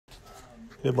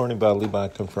Good morning, Bob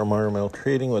Leibach from RML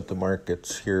Trading with the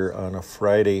markets here on a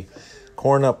Friday.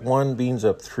 Corn up 1, beans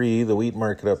up 3, the wheat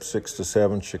market up 6 to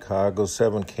 7, Chicago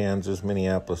 7, Kansas,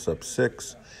 Minneapolis up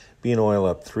 6, bean oil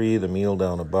up 3, the meal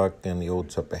down $1, and the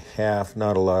oats up 0.5.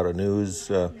 Not a lot of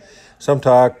news. Some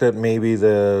talk that maybe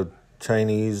the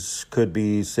Chinese could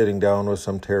be sitting down with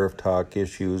some tariff talk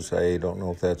issues. I don't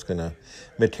know if that's going to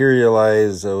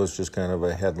materialize. That was just kind of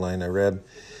a headline I read.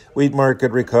 Wheat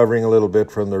market recovering a little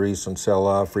bit from the recent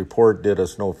sell-off. Report did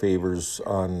us no favors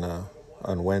on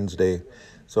Wednesday.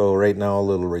 So right now a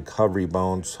little recovery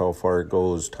bounce. How far it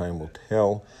goes, time will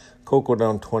tell. Cocoa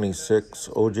down 26,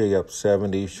 OJ up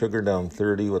 70, sugar down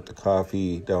 30 with the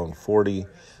coffee down 40,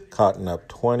 cotton up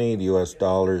 20, the U.S.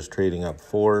 dollars trading up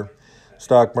 4.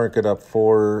 Stock market up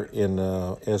 4 in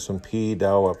S&P,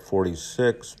 Dow up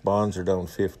 46, bonds are down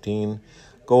 15.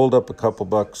 Gold up a couple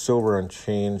bucks, silver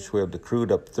unchanged. We have the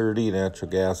crude up 30, natural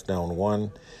gas down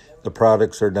 1. The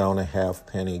products are down a half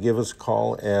penny. Give us a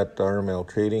call at RML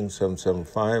Trading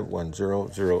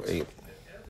 775-1008.